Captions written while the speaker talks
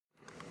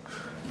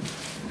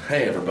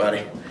Hey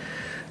everybody,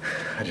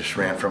 I just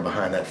ran from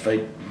behind that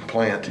fake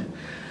plant.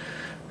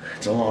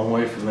 It's a long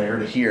way from there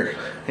to here.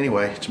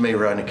 Anyway, it's me,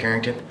 Rodney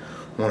Carrington.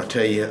 I want to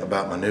tell you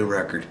about my new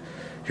record,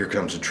 Here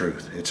Comes the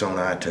Truth. It's on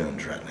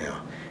iTunes right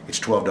now. It's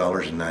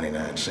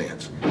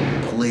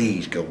 $12.99.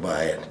 Please go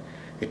buy it.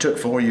 It took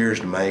 4 years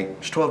to make.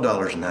 It's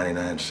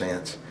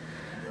 $12.99.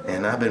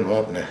 And I'm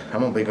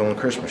gonna be going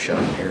Christmas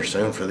shopping here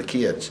soon for the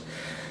kids.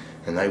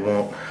 And I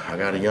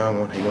got a young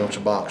one, he wants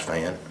a box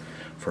fan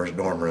for his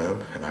dorm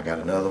room, and I got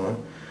another one.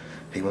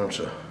 He wants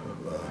a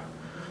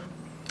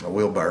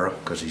wheelbarrow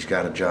because he's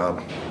got a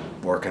job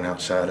working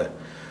outside of,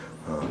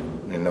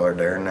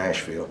 there in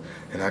Nashville.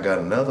 And I got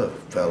another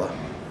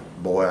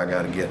boy, I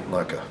got to get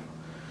like a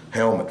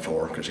helmet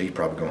for because he's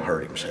probably going to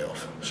hurt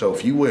himself. So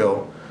if you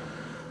will,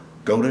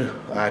 go to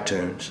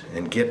iTunes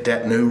and get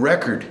that new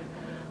record.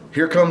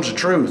 Here Comes the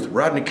Truth,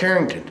 Rodney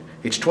Carrington.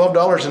 It's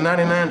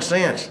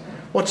 $12.99.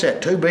 What's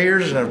that, 2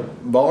 beers in a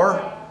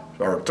bar?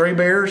 Or 3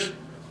 beers?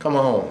 Come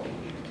on.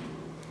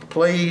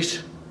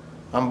 Please,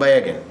 I'm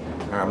begging.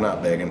 Or I'm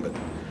not begging, but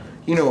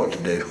you know what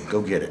to do.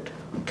 Go get it.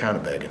 I'm kind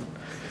of begging.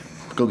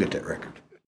 Go get that record.